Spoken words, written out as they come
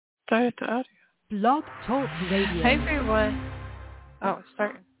started the audio. Blog Talk Radio. Hey everyone. Oh, it's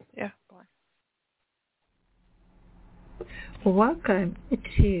starting. Yeah. Welcome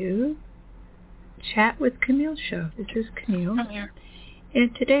to Chat with Camille show. This is Camille. I'm here.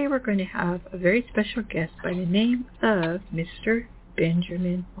 And today we're going to have a very special guest by the name of Mr.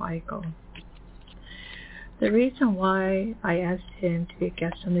 Benjamin Weigel. The reason why I asked him to be a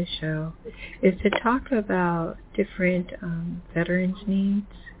guest on the show is to talk about different veterans' needs.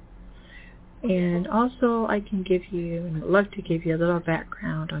 And also I can give you, and I'd love to give you a little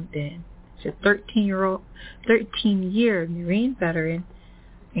background on Ben. He's a 13-year Marine veteran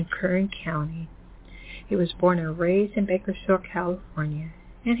in Kern County. He was born and raised in Bakersfield, California.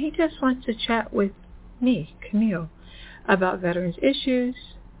 And he just wants to chat with me, Camille, about veterans issues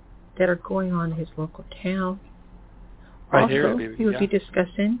that are going on in his local town. Right Also, here, baby. He will be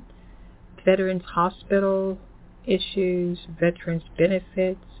discussing veterans hospital issues, veterans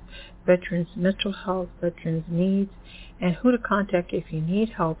benefits, veterans mental health, veterans needs, and who to contact if you need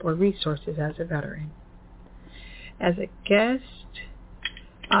help or resources as a veteran. As a guest,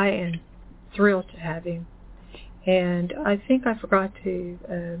 I am thrilled to have him. And I think I forgot to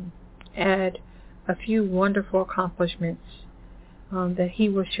add a few wonderful accomplishments that he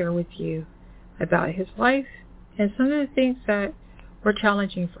will share with you about his life and some of the things that were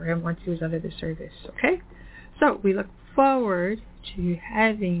challenging for him once he was under the service. Okay? So we look forward to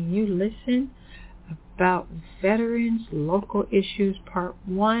having you listen about Veterans Local Issues Part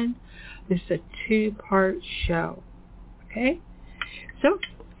 1. This is a 2-part show. Okay? So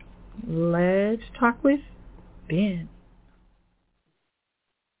let's talk with Ben.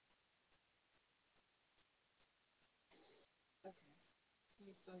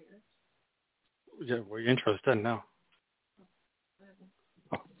 Yeah, well, your intro's done now.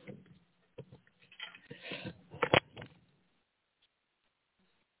 Oh.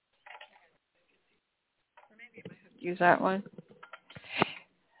 Use that one.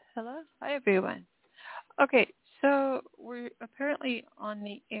 Hello? Hi, everyone. Okay, so we're apparently on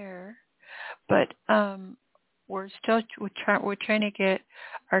the air, but we're trying to get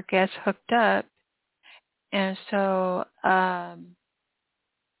our guests hooked up, and so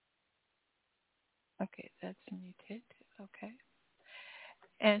okay, that's muted. Okay,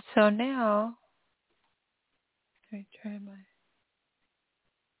 and so now let me try my.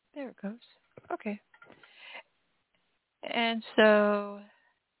 There it goes. Okay, and so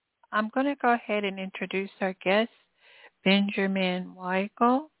I'm going to go ahead and introduce our guest, Benjamin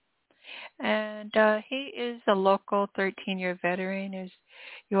Weigel. And he is a local 13-year veteran, as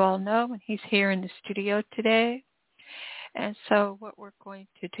you all know, and he's here in the studio today. And so what we're going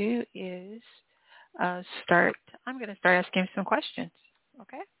to do is I'm going to start asking him some questions.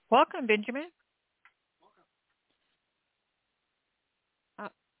 Okay? Welcome, Benjamin.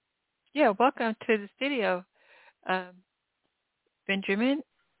 Welcome to the studio, Benjamin.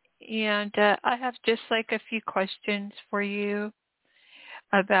 And I have just like a few questions for you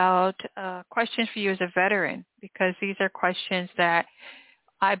about questions for you as a veteran, because these are questions that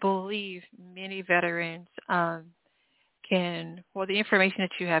I believe many veterans the information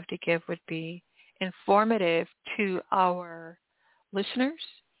that you have to give would be informative to our listeners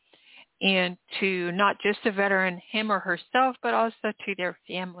and to not just the veteran, him or herself, but also to their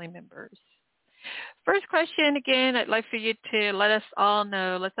family members. First question, again, I'd like for you to let the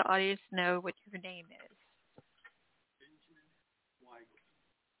audience know what your name is.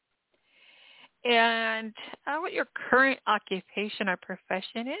 And what your current occupation or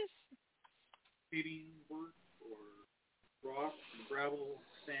profession is? Feeding work or rock, gravel,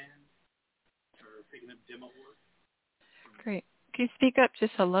 sand, or picking up demo work. Great. Can you speak up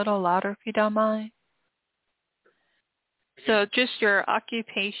just a little louder if you don't mind? So just your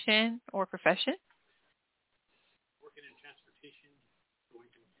occupation or profession? Working in transportation, going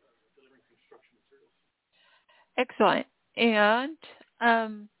to delivering construction materials. Excellent. And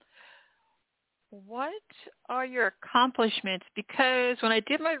what are your accomplishments? Because when I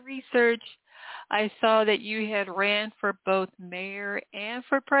did my research, I saw that you had ran for both mayor and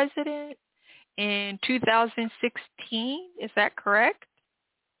for president in 2016. Is that correct?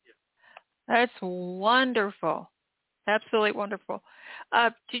 Yes. That's wonderful. Absolutely wonderful.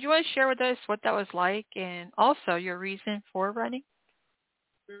 Did you want to share with us what that was like and also your reason for running?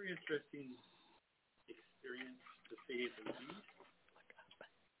 Very interesting experience, to say the least.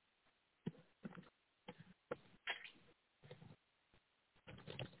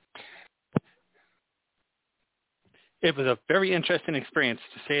 It was a very interesting experience,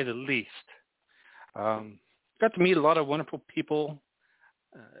 to say the least. Got to meet a lot of wonderful people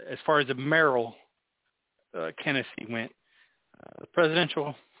as far as the mayoral candidacy went. The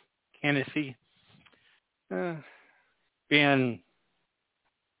presidential candidacy, being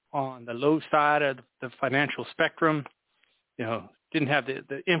on the low side of the financial spectrum, didn't have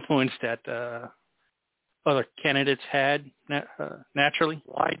the influence that other candidates had naturally.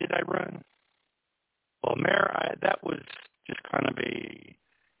 Why did I run? Well, Mayor, that was just kind of a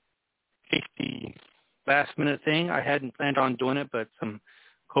hasty last-minute thing. I hadn't planned on doing it, but some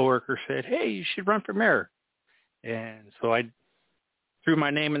coworkers said, hey, you should run for mayor. And so I threw my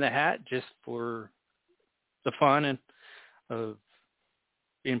name in the hat just for the fun and of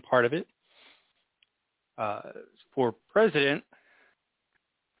being part of it. For president,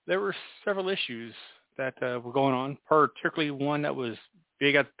 there were several issues that were going on, particularly one that was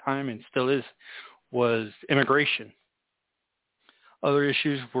big at the time and still is, was immigration. Other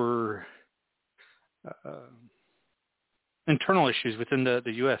issues were internal issues within the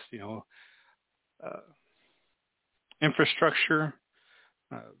U.S., infrastructure,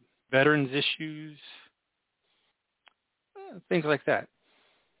 veterans issues, things like that.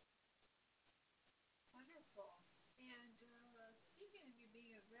 Wonderful. And speaking of you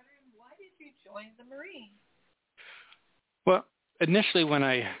being a veteran, why did you join the Marines? Well, initially when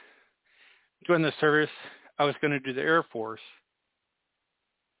I joined the service, I was going to do the Air Force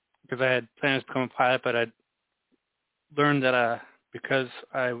because I had plans to become a pilot, but I'd learned that because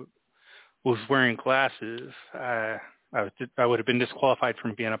I was wearing glasses, I would have been disqualified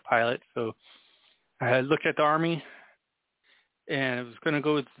from being a pilot. So I looked at the Army, and I was going to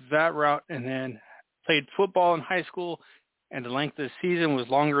go with that route, and then played football in high school, and the length of the season was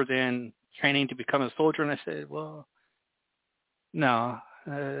longer than training to become a soldier. And I said, well, no.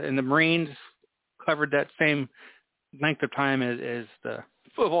 And the Marines covered that same length of time as the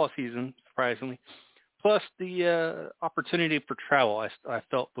football season, surprisingly. Plus the opportunity for travel I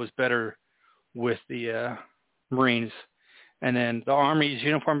felt was better with the Marines. And then the Army's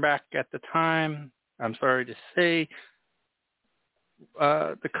uniform back at the time, I'm sorry to say,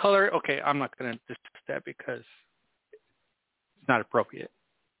 the color, okay, I'm not going to discuss that because it's not appropriate.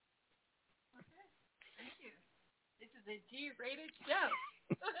 Okay. Thank you. This is a G-rated show.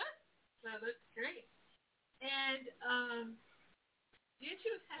 So that's great. And did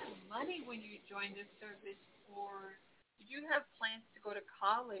you have money when you joined the service, or did you have plans to go to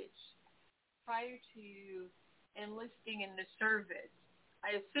college prior to enlisting in the service?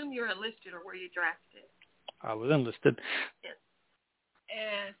 I assume you're enlisted, or were you drafted? I was enlisted. Yes.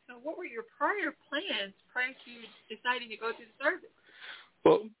 And so what were your prior plans prior to deciding to go to the service?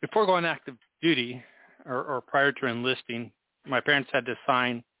 Well, before going active duty or prior to enlisting, my parents had to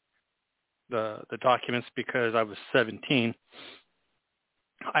sign the documents because I was 17.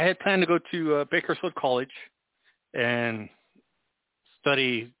 I had planned to go to Bakersfield College and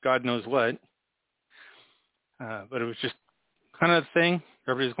study God knows what, but it was just kind of the thing.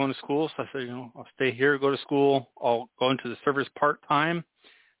 Everybody's going to school, so I said, I'll stay here, go to school. I'll go into the service part-time,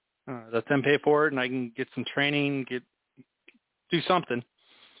 let them pay for it, and I can get some training, do something.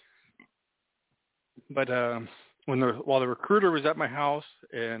 But while the recruiter was at my house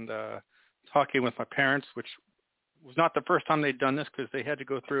and talking with my parents, which was not the first time they'd done this because they had to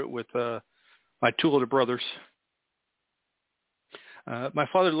go through it with my two older brothers. My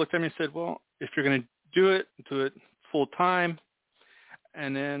father looked at me and said, well, if you're going to do it full time.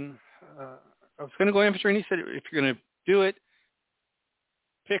 And then I was going to go infantry, and he said, if you're going to do it,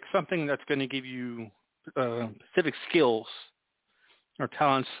 pick something that's going to give you specific skills or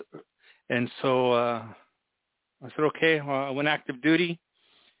talents. And so I said, okay. Well, I went active duty,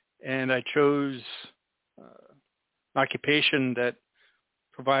 and I chose an occupation that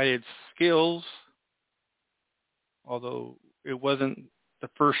provided skills, although it wasn't the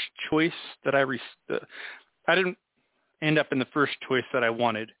first choice that I didn't end up in the first choice that I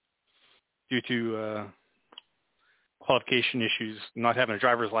wanted due to qualification issues, not having a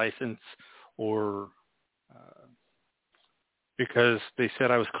driver's license, or because they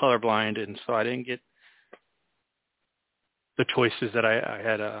said I was colorblind, and so I didn't get the choices that I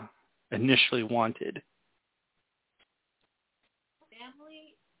had initially wanted.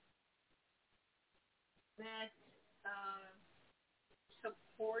 Family that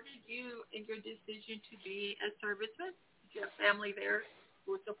supported you in your decision to be a serviceman? Did you have family there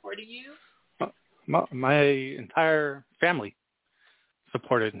who was supporting you? My entire family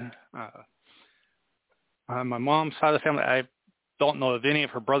supported. My mom's side of the family, I don't know of any of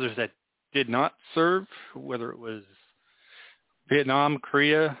her brothers that did not serve, whether it was Vietnam,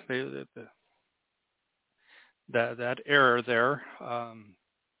 Korea, that era there.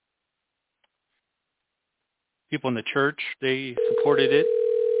 People in the church, they supported it.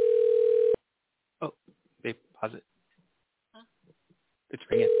 Oh, they pause it. Huh? It's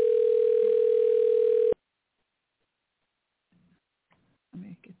ringing.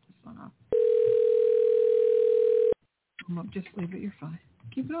 just leave it. You're fine.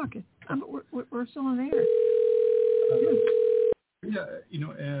 Keep talking. We're still on air.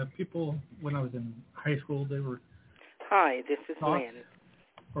 People, when I was in high school, they were Hi, this is taught Lynn.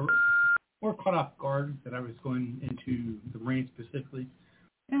 or caught off guard that I was going into the Marine specifically,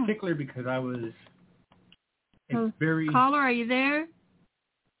 Yeah. particularly because I was Caller, are you there?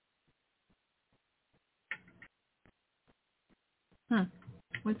 Huh.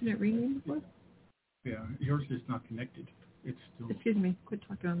 Wasn't it ringing before? Yeah, yours is not connected. It's still. Excuse me. Quit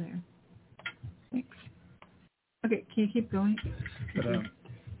talking on there. Thanks. Okay, can you keep going? But,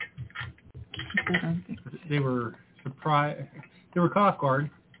 Keep that on. they were surprised. They were caught off guard.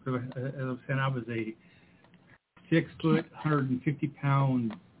 As I was saying, I was a 6 foot, 150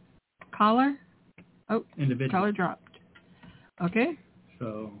 pound Caller? Oh, individual. caller dropped. Okay.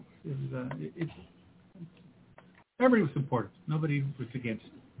 So it was. Everybody was supportive. Nobody was against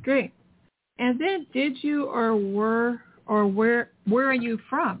it. Great. And then, did you where are you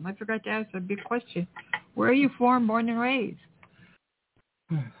from? I forgot to ask a big question. Where are you born and raised?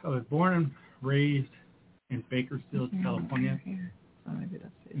 I was born and raised in Bakersfield, California, Oh, maybe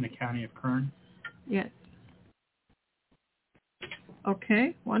that's it. in the county of Kern. Yes.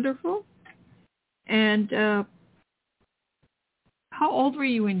 Okay, wonderful. And how old were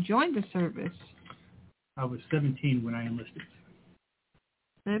you when you joined the service? I was 17 when I enlisted.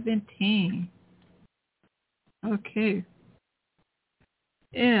 17. Okay.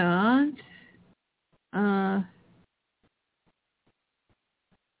 And how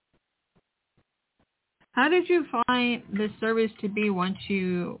did you find the service to be once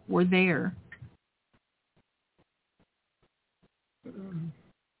you were there?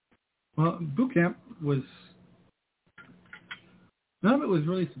 Well, boot camp was, none of it was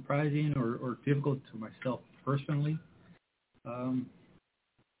really surprising or difficult to myself personally.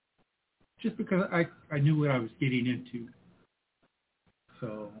 Just because I knew what I was getting into.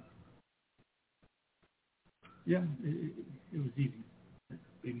 So, yeah, it was easy.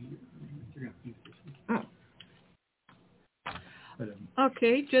 Maybe you're going to use this. Oh. But,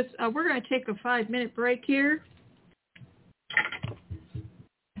 Okay, just we're going to take a 5-minute break here.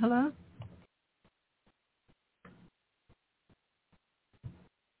 Hello?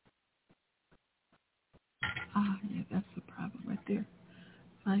 Ah, yeah, that's the problem right there.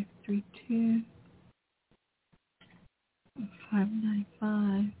 532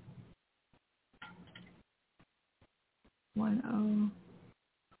 595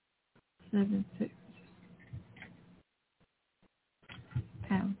 1076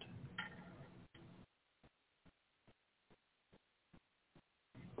 pound.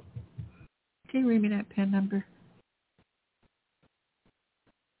 Can you read me that PIN number?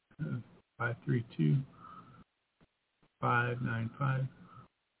 532 595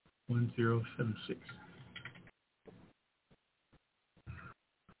 1076.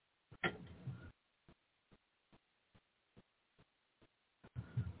 I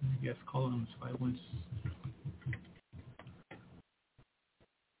guess columns 516.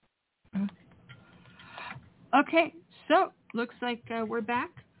 Okay, so looks like we're back.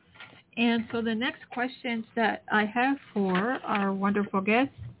 And so the next questions that I have for our wonderful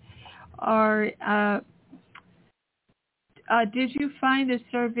guests are, did you find the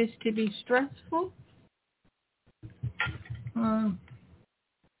service to be stressful?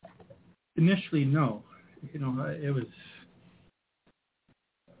 Initially, no. It was,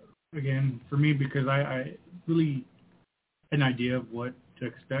 again, for me, because I really had an idea of what to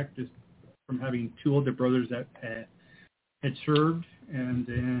expect just from having two older brothers that had served, and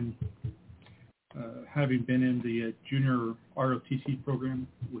then having been in the junior ROTC program,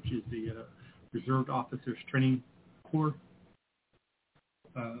 which is the Reserved Officers Training Corps.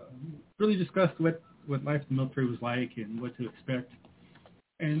 Really discussed what life in the military was like and what to expect.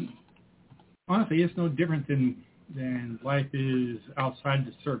 And honestly, it's no different than life is outside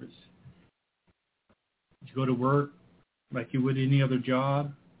the service. You go to work like you would any other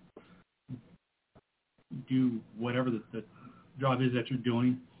job, do whatever the job is that you're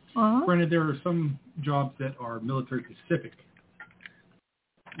doing. Uh-huh. Granted, there are some jobs that are military specific,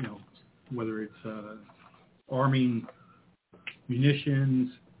 whether it's arming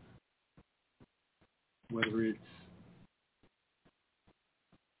munitions, whether it's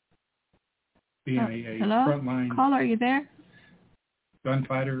being a Hello? frontline Caller, are you there?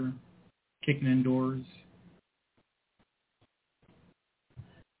 gunfighter, kicking indoors.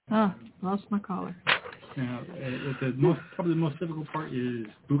 Lost my caller. Now, probably the most difficult part is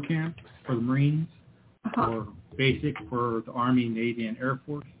boot camp for the Marines, or basic for the Army, Navy, and Air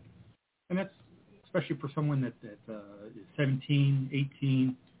Force. And that's especially for someone that is 17,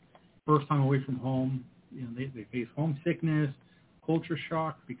 18, first time away from home, they face homesickness, culture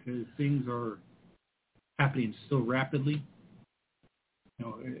shock because things are happening so rapidly.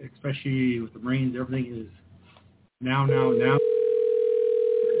 Especially with the Marines, everything is now.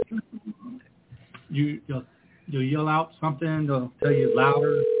 You'll yell out something, they'll tell you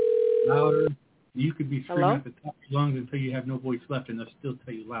louder. You could be screaming at the top of your lungs until you have no voice left, and they'll still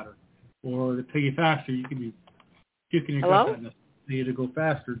tell you louder. Or to tell you faster, you could be puking your guts out and they'll tell you to go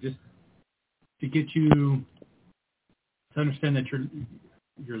faster, just to get you to understand that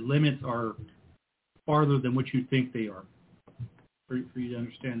your limits are farther than what you think they are. For you to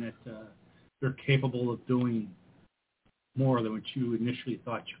understand that they're capable of doing more than what you initially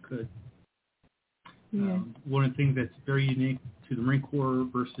thought you could. Yeah. One of the things that's very unique to the Marine Corps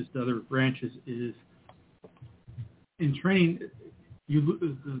versus the other branches is in training,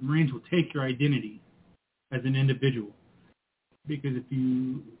 the Marines will take your identity as an individual. Because if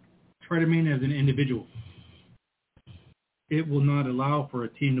you try to remain as an individual, it will not allow for a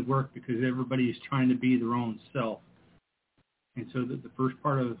team to work because everybody is trying to be their own self. And so the first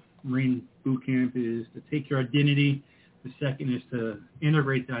part of Marine boot camp is to take your identity. The second is to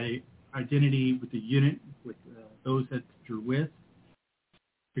integrate that identity with the unit, with those that you're with,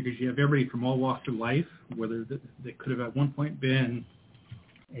 because you have everybody from all walks of life, whether they could have at one point been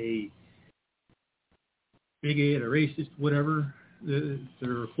a bigot, a racist, whatever.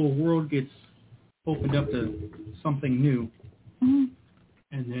 Their whole world gets opened up to something new. Mm-hmm.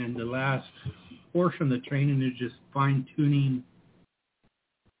 And then the last portion of the training is just fine-tuning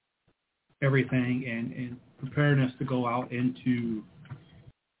everything and preparing us to go out into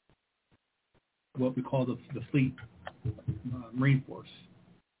what we call the fleet, Marine Force.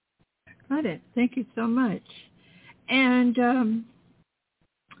 Got it. Thank you so much. And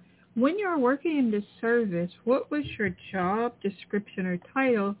when you were working in the service, what was your job description or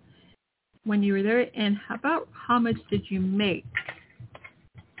title when you were there, and about how much did you make?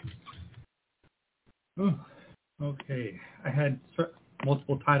 Oh, okay. I had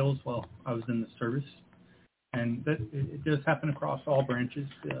multiple titles while I was in the service, and that it does happen across all branches.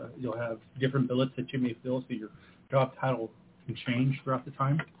 You'll have different billets that you may fill, so your job title can change throughout the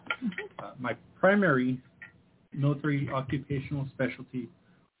time. My primary military occupational specialty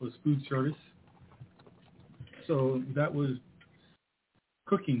was food service. So that was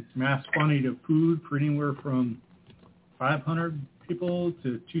cooking mass quantity of food for anywhere from 500 people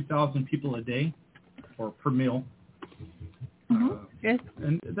to 2,000 people a day or per meal. Yes.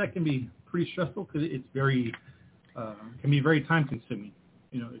 And that can be pretty stressful because it's can be very time consuming,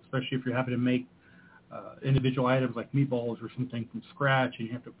 especially if you're having to make individual items like meatballs or something from scratch and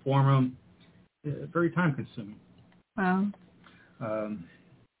you have to form them. Very time consuming. Wow.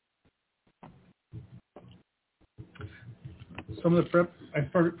 Some of the prep I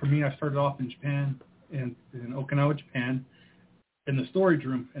started off in Japan, in Okinawa, Japan, in the storage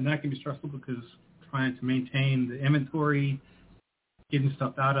room, and that can be stressful because trying to maintain the inventory, getting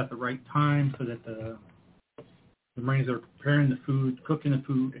stuff out at the right time so that the Marines are preparing the food, cooking the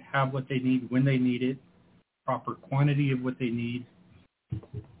food, have what they need when they need it, proper quantity of what they need,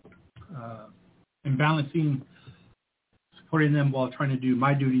 and balancing, supporting them while trying to do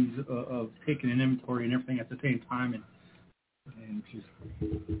my duties of taking an inventory and everything at the same time and just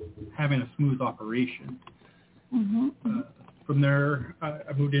having a smooth operation. From there,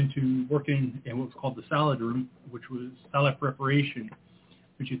 I moved into working in what was called the salad room, which was salad preparation,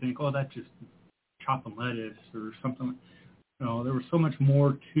 which you think, oh, that's just chopping lettuce or something. No, there was so much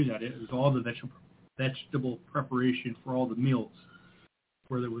more to that. It was all the vegetable preparation for all the meals,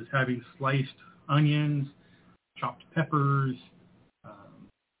 where there was having sliced onions, chopped peppers,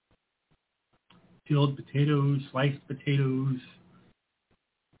 peeled potatoes, sliced potatoes,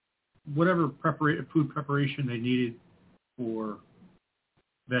 whatever food preparation they needed for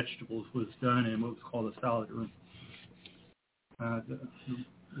vegetables was done in what was called a salad room. The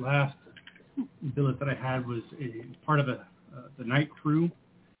last billet that I had was a part of the night crew,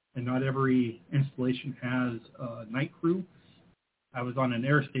 and not every installation has a night crew. I was on an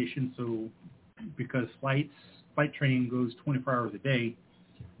air station, so because flight training goes 24 hours a day,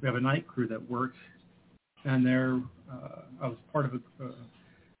 we have a night crew that works. And there, I was part of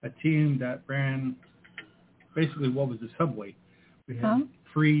a team that ran basically what was a Subway. We had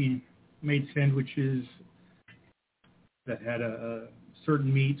pre-made sandwiches that had a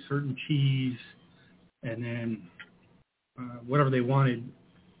certain meat, certain cheese, and then whatever they wanted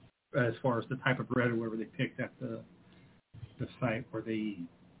as far as the type of bread or whatever they picked at the site where they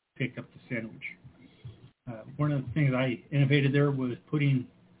picked up the sandwich. One of the things I innovated there was putting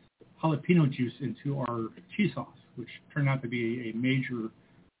jalapeno juice into our cheese sauce, which turned out to be a major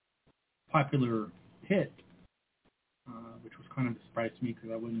popular hit, which was kind of a surprise to me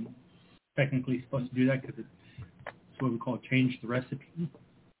because I wasn't technically supposed to do that because it's what we call change the recipe.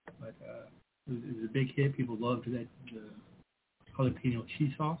 But it was a big hit. People loved that jalapeno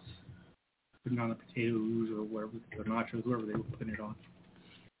cheese sauce, putting on the potatoes or whatever, the nachos, wherever they were putting it on.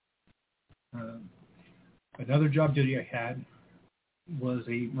 Another job duty I had was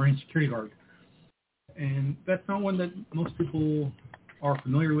a Marine security guard. And that's not one that most people are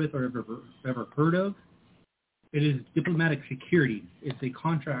familiar with or ever heard of. It is diplomatic security. It's a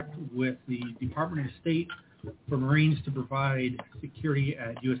contract with the Department of State for Marines to provide security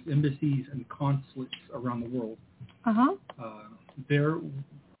at U.S. embassies and consulates around the world.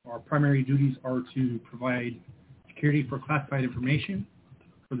 Our primary duties are to provide security for classified information,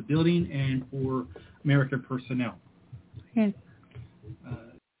 for the building, and for American personnel. Yes.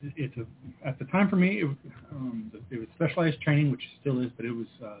 At the time for me, it was specialized training, which still is, but it was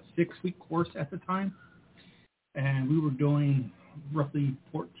a 6-week course at the time. And we were doing roughly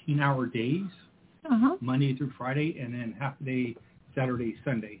 14-hour days, Monday through Friday, and then half a day Saturday,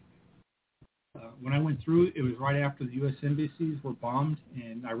 Sunday. When I went through, it was right after the U.S. embassies were bombed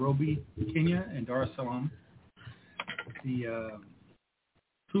in Nairobi, Kenya, and Dar es Salaam.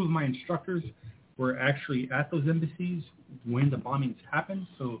 Two of my instructors were actually at those embassies when the bombings happened,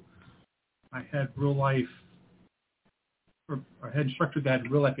 so I had instructors that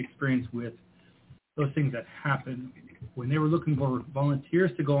had real-life experience with those things that happened. When they were looking for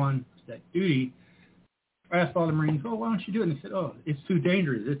volunteers to go on that duty, I asked all the Marines, why don't you do it? And they said, it's too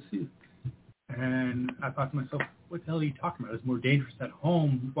dangerous. And I thought to myself, what the hell are you talking about? It's more dangerous at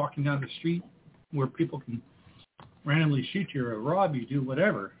home, walking down the street where people can randomly shoot you or rob you, do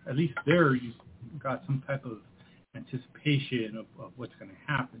whatever. At least there you've got some type of anticipation of what's going to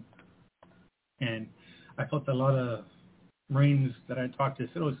happen. And I felt that a lot of Marines that I talked to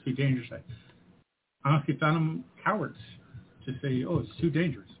said, it's too dangerous. I honestly found them cowards to say, it's too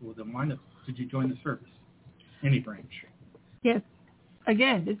dangerous. Well, then why did you join the service? Any branch. Yes.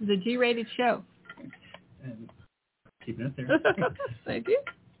 Again, this is a G-rated show. And keeping it there. Thank you.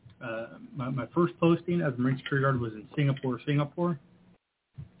 My first posting as a Marine security guard was in Singapore.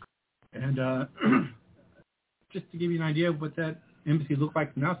 And just to give you an idea of what that embassy looked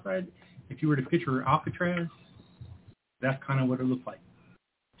like from the outside, if you were to picture Alcatraz, that's kind of what it looked like.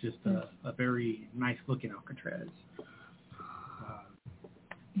 Just a very nice-looking Alcatraz.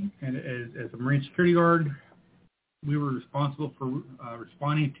 And as a Marine security guard, we were responsible for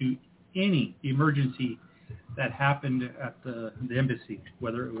responding to any emergency that happened at the embassy,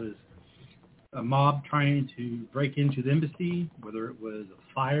 whether it was a mob trying to break into the embassy, whether it was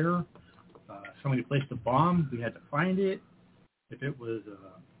a fire, somebody placed a bomb, we had to find it. If it was an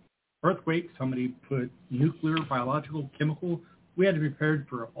earthquake, somebody put nuclear, biological, chemical, we had to be prepared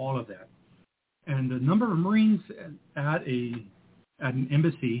for all of that. And the number of Marines at an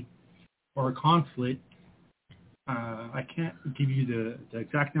embassy or a consulate, I can't give you the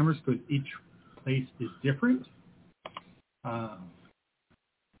exact numbers because each place is different. But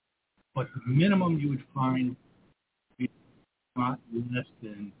the minimum you would find is not less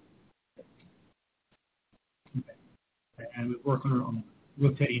than, and we work on a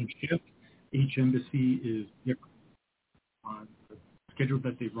rotating shift. Each embassy is different on the schedule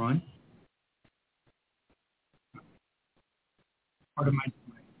that they run. Part of my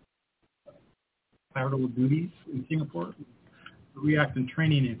marital duties in Singapore, react and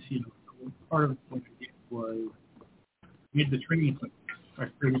training is, part of what I did was made the training plan. I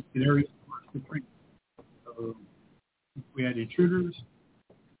created scenarios for the training. So if we had intruders,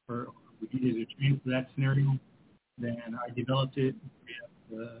 or we needed to train for that scenario, then I developed it.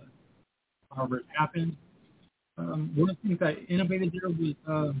 However it happened. One of the things I innovated there was,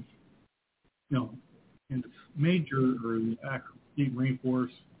 in the major or the actual Fleet Marine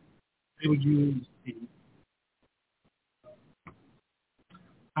Force, they would use the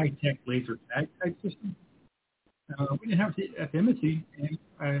high-tech laser tag type system. We didn't have it at the embassy,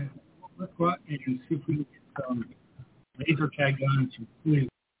 and let's go out and see if we can get some laser tag guns.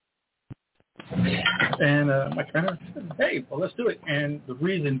 And my trainer said, hey, well, let's do it. And the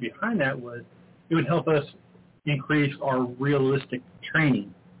reason behind that was it would help us increase our realistic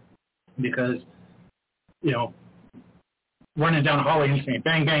training because, running down a hallway and saying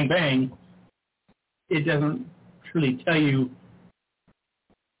bang, bang, bang, it doesn't truly tell you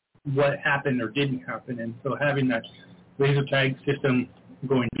what happened or didn't happen. And so having that laser tag system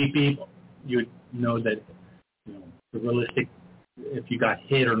going beep, beep, you would know that the realistic, if you got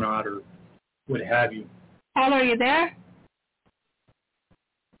hit or not or what have you. Paul, are you there?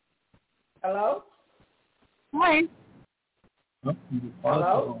 Hello? Hi. Oh,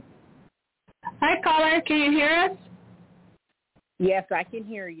 Hello? Hi, caller. Can you hear us? Yes, I can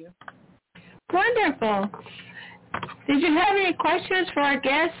hear you. Wonderful. Did you have any questions for our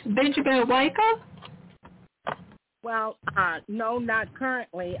guest, Benjamin Weigel? Well, no, not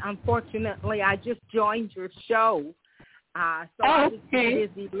currently. Unfortunately, I just joined your show, so I was okay.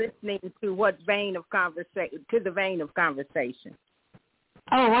 busy listening to the vein of conversation.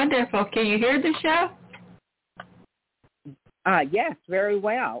 Oh, wonderful. Can you hear the show? Yes, very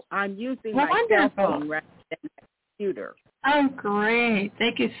well. I'm using my wonderful. cell phone rather than my computer. Oh, great.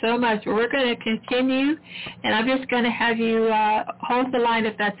 Thank you so much. We're going to continue, and I'm just going to have you hold the line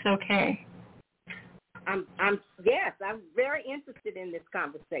if that's okay. Yes, I'm very interested in this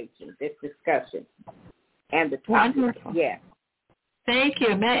conversation, this discussion, and the topic. Wonderful. Yes. Thank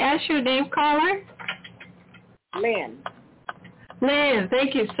you. May I ask your name, caller? Lynn. Lynn,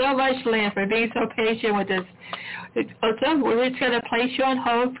 thank you so much, Lynn, for being so patient with us. So we're just going to place you on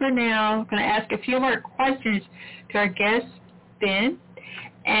hold for now. I'm going to ask a few more questions to our guest, Ben,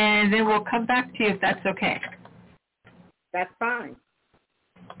 and then we'll come back to you if that's okay. That's fine.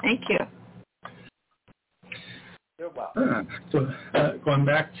 Thank you. You're welcome. Going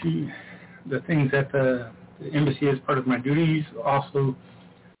back to the things that the embassy as part of my duties, also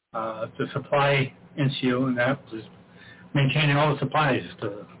the supply NCO, and that was maintaining all the supplies,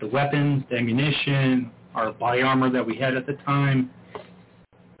 the weapons, the ammunition, our body armor that we had at the time,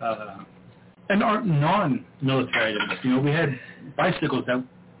 and our non-military items. You know, we had bicycles that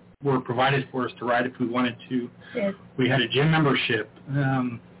were provided for us to ride if we wanted to. Yes. We had a gym membership.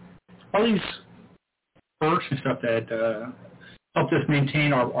 All these perks and stuff that helped us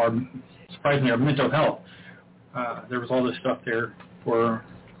maintain our surprisingly, our mental health. There was all this stuff there for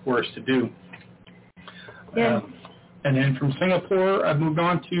us to do. Yes. And then from Singapore, I moved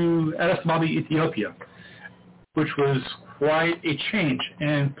on to Addis Ababa, Ethiopia, which was quite a change.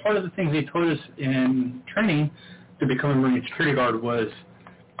 And part of the things they told us in training to become a Marine security guard was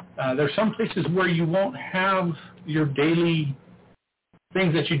there's some places where you won't have your daily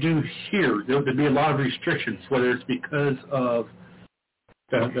things that you do here. There'll be a lot of restrictions, whether it's because of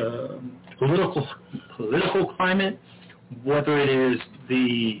the political climate, whether it is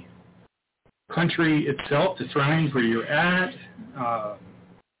the country itself, the surroundings where you're at,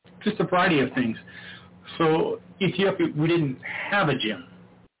 just a variety of things. So Ethiopia, we didn't have a gym.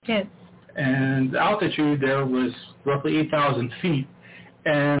 Yes. And the altitude there was roughly 8,000 feet.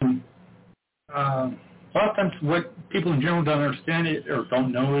 And a lot of times what people in general don't understand it or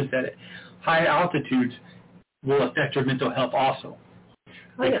don't know is that high altitudes will affect your mental health also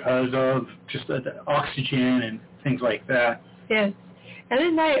because of just the oxygen and things like that. Yes. And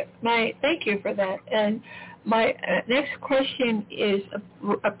then my thank you for that. And my next question is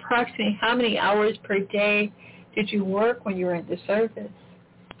approximately how many hours per day did you work when you were in the service?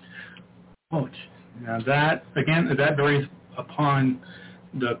 Oh, now that varies upon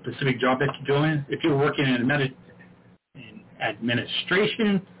the specific job that you're doing. If you're working in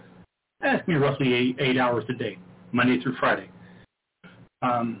administration, that's me roughly 8 hours a day, Monday through Friday.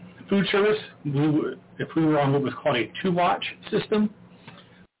 Food service, if we were on what was called a 2-watch system,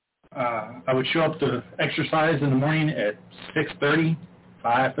 I would show up to exercise in the morning at 6:30,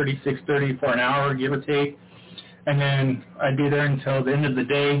 5:30, 6:30 for an hour, give or take. And then I'd be there until the end of the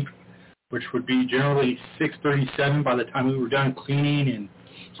day, which would be generally 6:37 by the time we were done cleaning and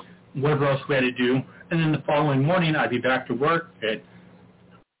whatever else we had to do. And then the following morning, I'd be back to work at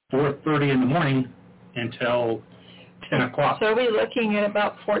 4:30 in the morning until 10 o'clock. So are we looking at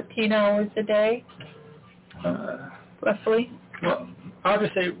about 14 hours a day, roughly? Well, I'll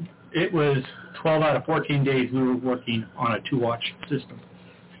just say it was 12 out of 14 days we were working on a 2-watch system.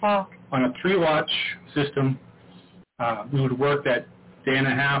 Wow. On a 3-watch system, we would work that day and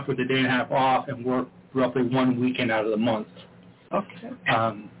a half with a day and a half off and work roughly 1 weekend out of the month. Okay.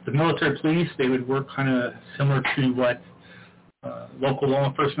 The military police, they would work kind of similar to what local law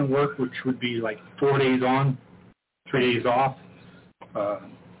enforcement work, which would be like 4 days on, 3 days off.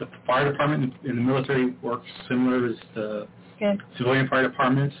 The fire department in the military works similar as the civilian fire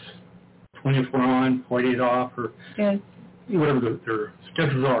departments, 24 on, 4 days off, or whatever their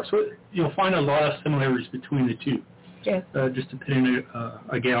schedules are. So you'll find a lot of similarities between the two, just depending,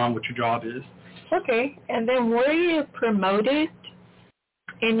 again, on what your job is. Okay. And then were you promoted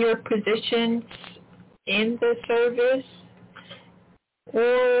in your positions in the service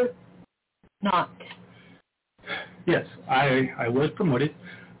or not? Yes, I was promoted.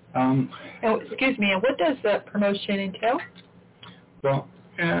 Excuse me, and what does that promotion entail? Well,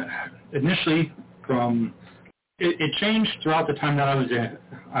 initially, it changed throughout the time that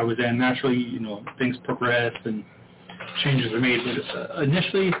I was in. Naturally, things progressed and changes were made. But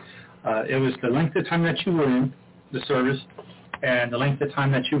initially, It was the length of time that you were in the service and the length of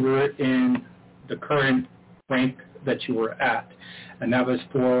time that you were in the current rank that you were at. And that was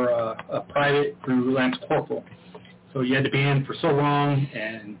for a private through Lance Corporal. So you had to be in for so long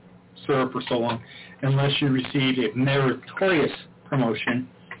and serve for so long unless you received a meritorious promotion,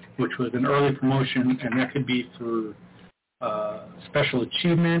 which was an early promotion, and that could be for special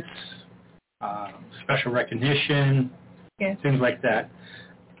achievements, special recognition, things like that.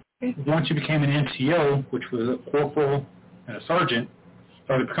 Once you became an NCO, which was a corporal and a sergeant,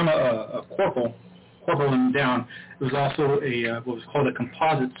 or to become a corporal and down, it was also a what was called a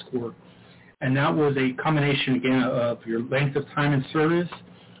composite score, and that was a combination again of your length of time in service,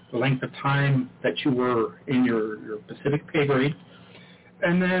 the length of time that you were in your Pacific pay grade,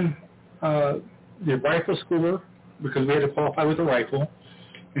 and then the rifle score, because we had to qualify with a rifle,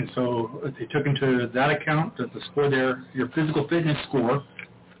 and so they took into that account the score there, your physical fitness score,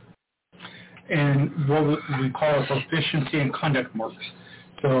 and what we call proficiency and conduct marks.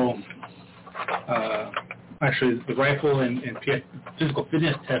 So actually the rifle and physical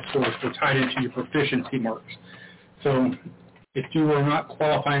fitness test scores were tied into your proficiency marks. So if you were not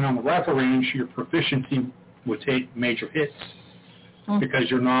qualifying on the rifle range, your proficiency would take major hits because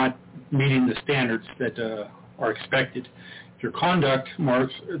you're not meeting the standards that are expected. Your conduct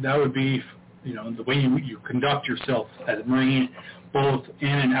marks, that would be, the way you conduct yourself as a Marine, both in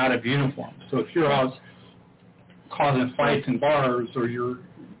and out of uniform. So if you're out causing fights in bars, or you're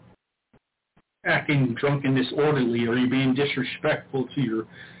acting drunk and disorderly, or you're being disrespectful to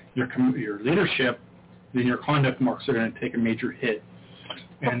your leadership, then your conduct marks are going to take a major hit,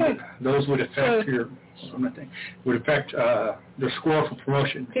 and those would affect your score for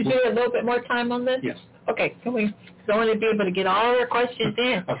promotion. Could you do a little bit more time on this? Yes. Okay. Can we? I want to be able to get all our questions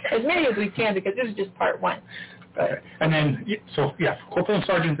in, as many as we can, because this is just part one. Okay. And then, corporal and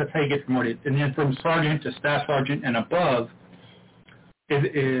sergeant, that's how you get promoted. And then from sergeant to staff sergeant and above,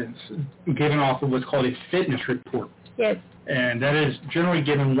 it is given off of what's called a fitness report. Yes. And that is generally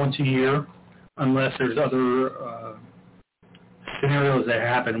given once a year, unless there's other scenarios that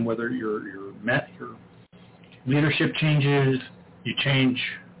happen, whether your leadership changes, you change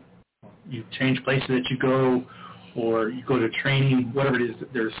places that you go, or you go to training, whatever it is.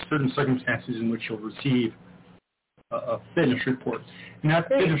 There's certain circumstances in which you'll receive a fitness report. And that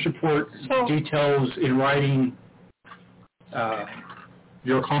fitness report details in writing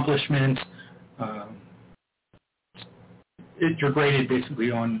your accomplishments. You're graded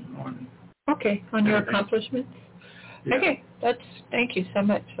basically on your accomplishments. Yeah. Okay, thank you so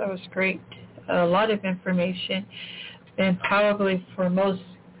much. That was great. A lot of information, and probably for most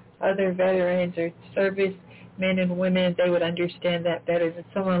other veterans or service men and women, they would understand that better than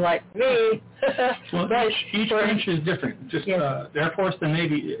someone like me. Well, each branch is different. Just the Air Force and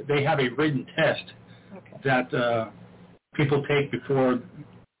Navy, they have a written test that people take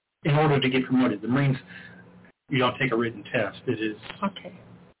in order to get promoted. The Marines, you don't take a written test. It is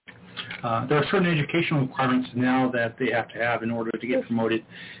there are certain educational requirements now that they have to have in order to get promoted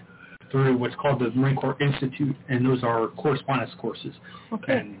through what's called the Marine Corps Institute, and those are correspondence courses.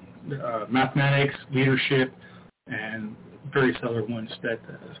 And mathematics, leadership, and various other ones that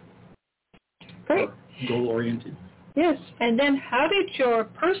are goal-oriented. Yes, and then how did your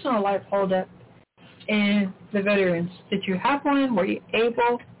personal life hold up in the veterans? Did you have one? Were you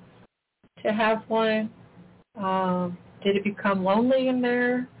able to have one? Did it become lonely in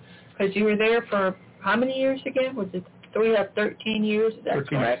there? Because you were there for how many years again? Was it? So we have 13 years. Is that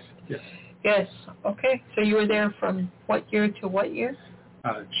 13 correct? Yes. Yes. Okay. So you were there from what year to what year?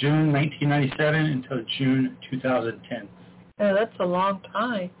 June 1997 until June 2010. Oh, that's a long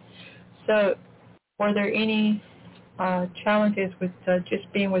time. So were there any challenges with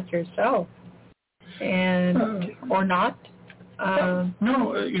just being with yourself, and or not?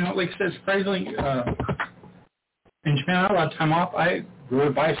 No, like I said, surprisingly, in Japan, I had a lot of time off. I rode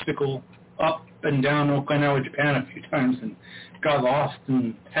a bicycle up and down Okinawa, Japan a few times, and got lost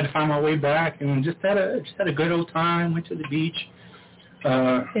and had to find my way back, and just had a good old time. Went to the beach,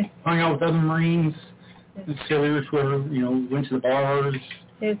 hung out with other Marines. Silly, which were went to the bars.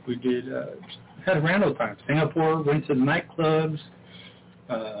 Yes. We did had a grand old time. Singapore, went to the nightclubs,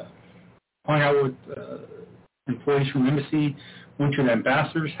 hung out with employees from the embassy. Went to the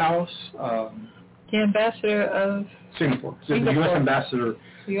ambassador's house. The ambassador of Singapore. So the U.S. ambassador.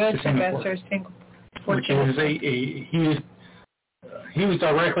 U.S. to Singapore. ambassador to Singapore. Which was he was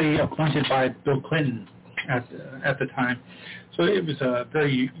directly appointed by Bill Clinton at the time. So it was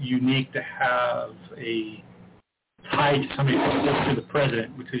very unique to have a tie to somebody close to the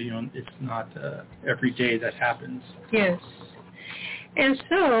president, because it's not every day that happens. Yes. And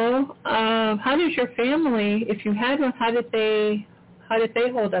so, how did your family, if you had one, how did they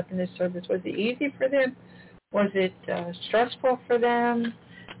hold up in this service? Was it easy for them? Was it stressful for them,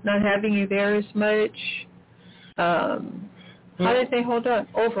 not having you there as much? How did they hold up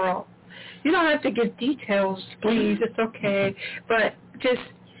overall? You don't have to give details, please. It's okay. But just,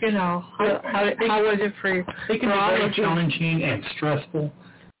 how was it for you? They can be very challenging and stressful.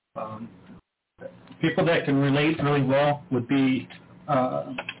 People that can relate really well would be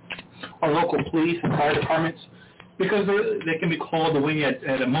our local police and fire departments, because they can be called away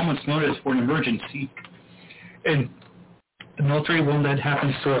at a moment's notice for an emergency. And the military, when that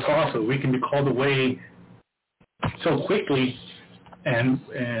happens to us also, we can be called away so quickly and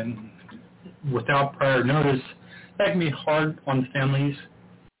without prior notice. That can be hard on families.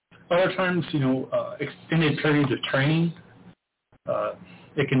 Other times, extended periods of training.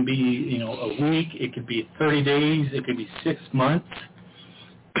 It can be, a week. It could be 30 days. It could be 6 months.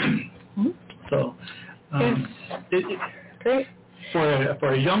 So, great.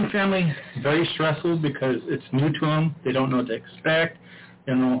 For a young family, very stressful because it's new to them. They don't know what to expect.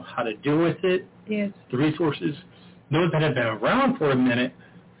 They don't know how to deal with it. Yes. The resources. Those that have been around for a minute,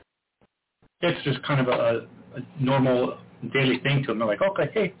 it's just kind of a normal daily thing to them. They're like, okay,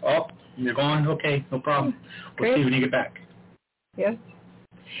 hey, you're gone. Okay, no problem. We'll see you when you get back. Yes.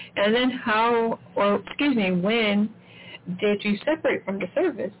 And then when did you separate from the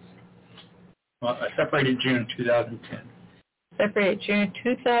service? Well, I separated June 2010. Separated June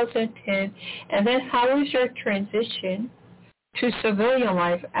 2010. And then how was your transition to civilian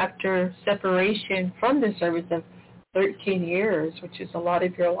life after separation from the service of 13 years, which is a lot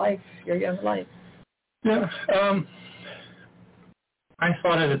of your life, your young life? Yeah. I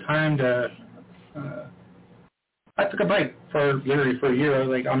thought at the time that I took a break for a year. I was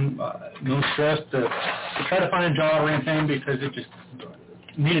like, I'm no stress to try to find a job or anything because it just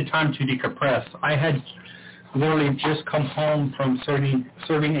needed time to decompress. I had literally just come home from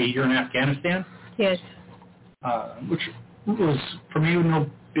serving a year in Afghanistan. Yes. Which was, for me, no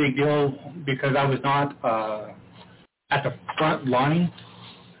big deal because I was not at the front line.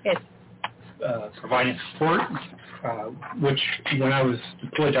 Yes. Providing support, which when I was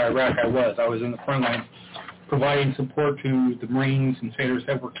deployed to Iraq, I was in the front line providing support to the Marines and sailors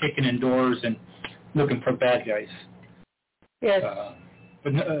that were kicking in doors and looking for bad guys. Yes.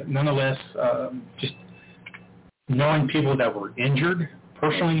 But nonetheless, just knowing people that were injured,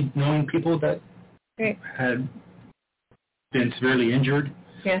 personally knowing people that had been severely injured.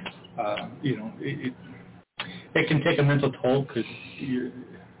 Yes. It can take a mental toll because you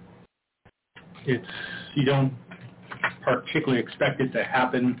don't particularly expect it to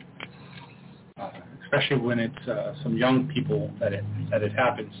happen, especially when it's some young people that it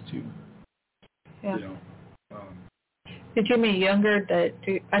happens to. Yeah. Did you mean younger?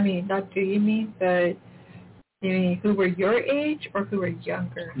 Not do you mean, but you mean who were your age or who were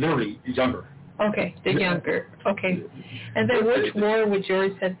younger? Literally younger. Okay, younger. Okay. And then which war would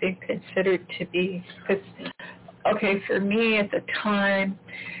yours have been considered to be? Because, for me at the time,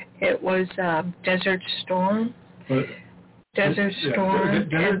 it was Desert Storm. Desert Storm,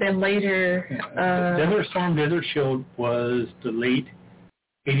 and then later... Desert Storm, Desert Shield was the late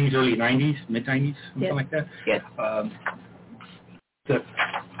 80s, early 90s, mid-90s, something like that. Yes. The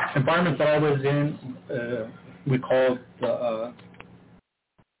environment that I was in, we called the...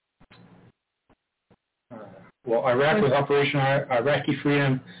 Iraq was Operation Iraqi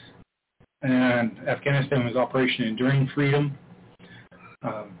Freedom, and Afghanistan was Operation Enduring Freedom.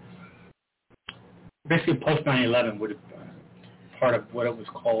 Basically, post 9/11 would have been part of what it was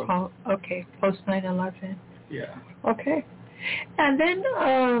called. Post 9/11. Yeah. Okay. And then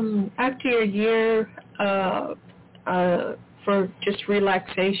after a year for just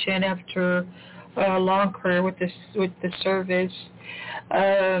relaxation after a long career with the service,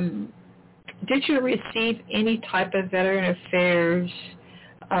 did you receive any type of Veteran Affairs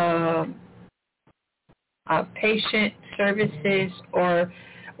patient services or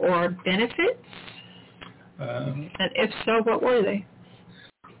benefits? And if so, what were they?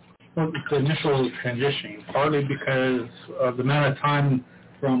 Well, the initial transitioning, partly because of the amount of time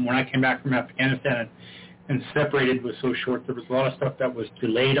from when I came back from Afghanistan and separated was so short. There was a lot of stuff that was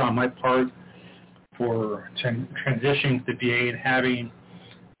delayed on my part for transitioning to the VA and having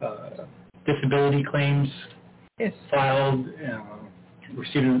disability claims filed,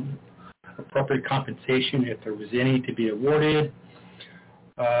 receiving appropriate compensation if there was any to be awarded.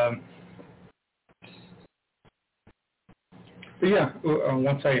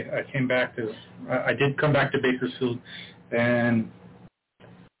 Once I came back I did come back to Bakersfield, and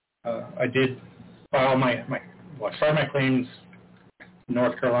I did file I started my claims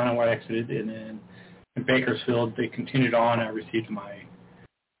North Carolina where I exited, and then in Bakersfield they continued on. I received my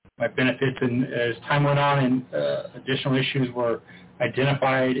benefits, and as time went on and additional issues were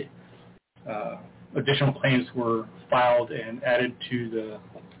identified, additional claims were filed and added to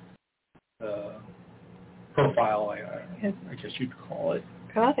the profile, I guess you'd call it.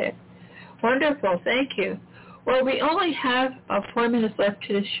 Got it. Wonderful. Thank you. Well, we only have 4 minutes left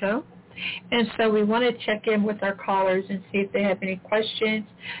to the show, and so we want to check in with our callers and see if they have any questions.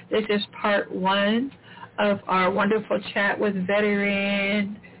 This is part 1 of our wonderful chat with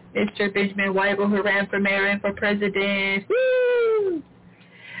veteran Mr. Benjamin Weigel, who ran for mayor and for president. Woo!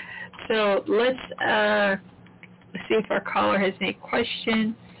 So let's see if our caller has any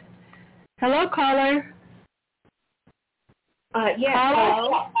questions. Hello, caller. Yes.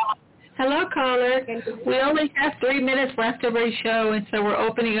 Caller? Hello, caller. We only have 3 minutes left of our show, and so we're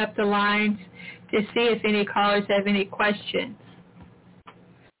opening up the lines to see if any callers have any questions.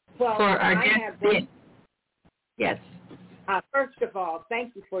 Well, for our guest. Yes. First of all,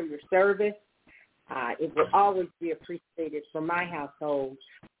 thank you for your service. It will always be appreciated from my household.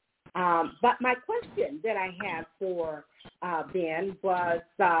 But my question that I have for Ben was,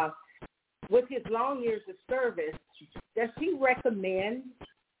 with his long years of service, does he recommend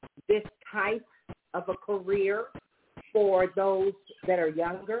this type of a career for those that are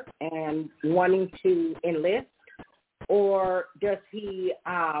younger and wanting to enlist? Or does he,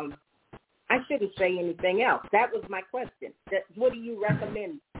 I shouldn't say anything else. That was my question. What do you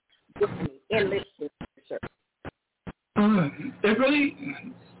recommend enlisting, sir? It really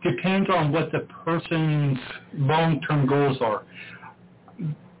depends on what the person's long-term goals are.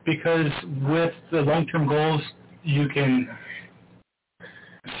 Because with the long-term goals, you can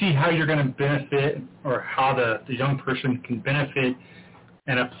see how you're going to benefit, or how the young person can benefit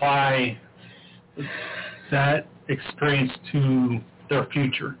and apply that experience to their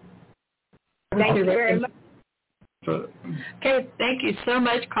future. Thank you very much. Okay, thank you so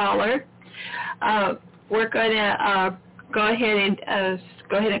much, caller. We're going to go ahead and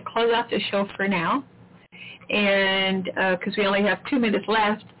close out the show for now, and because we only have 2 minutes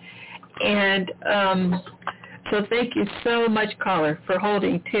left. And so thank you so much, caller, for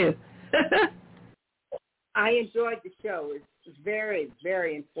holding too. I enjoyed the show. It's very,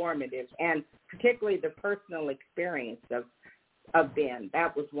 very informative, and particularly the personal experience of Ben.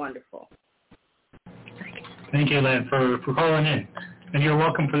 That was wonderful. Thank you, Lynn, for calling in, and you're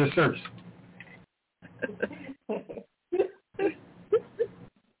welcome for the service.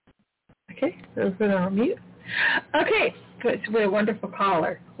 Okay, so we're going to mute. Okay, good. So we're a wonderful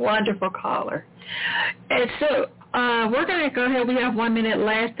caller. And so we're going to go ahead. We have 1 minute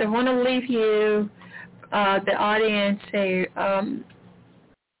left. I want to leave you, the audience,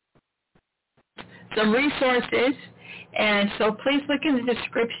 some resources. And so please look in the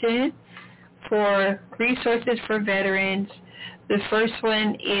description for resources for veterans. The first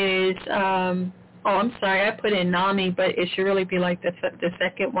one is, I'm sorry, I put in NAMI, but it should really be like the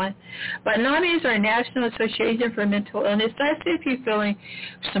second one. But NAMI is our National Association for Mental Illness. That's if you're feeling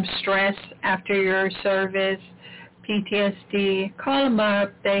some stress after your service, PTSD. Call them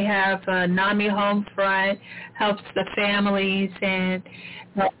up. They have NAMI Home Front, helps the families and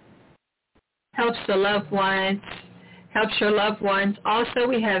helps the loved ones. Helps your loved ones. Also,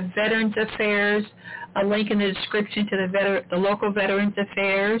 we have Veterans Affairs, a link in the description to the local Veterans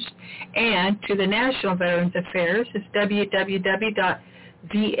Affairs and to the National Veterans Affairs. It's www.va.gov.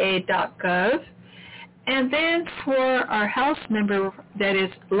 And then for our House member that is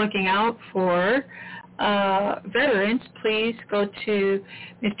looking out for veterans, please go to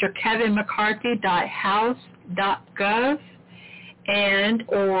Mr. Kevin McCarthy.house.gov and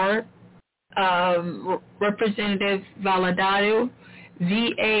or Representative Valadao,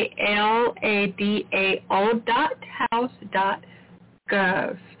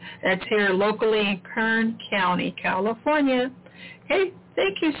 VALADAO.house.gov. That's here locally in Kern County, California. Hey,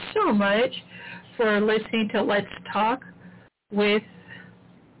 thank you so much for listening to Let's Talk with,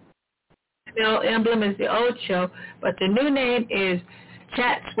 the emblem is the old show, but the new name is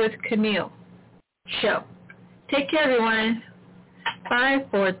Chats with Camille Show. Take care, everyone. 5,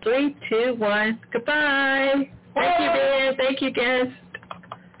 4, 3, 2, 1. Goodbye. Thank you, Ben. Thank you, guest.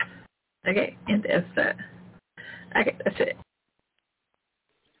 Okay, and that's it. Okay, that's it.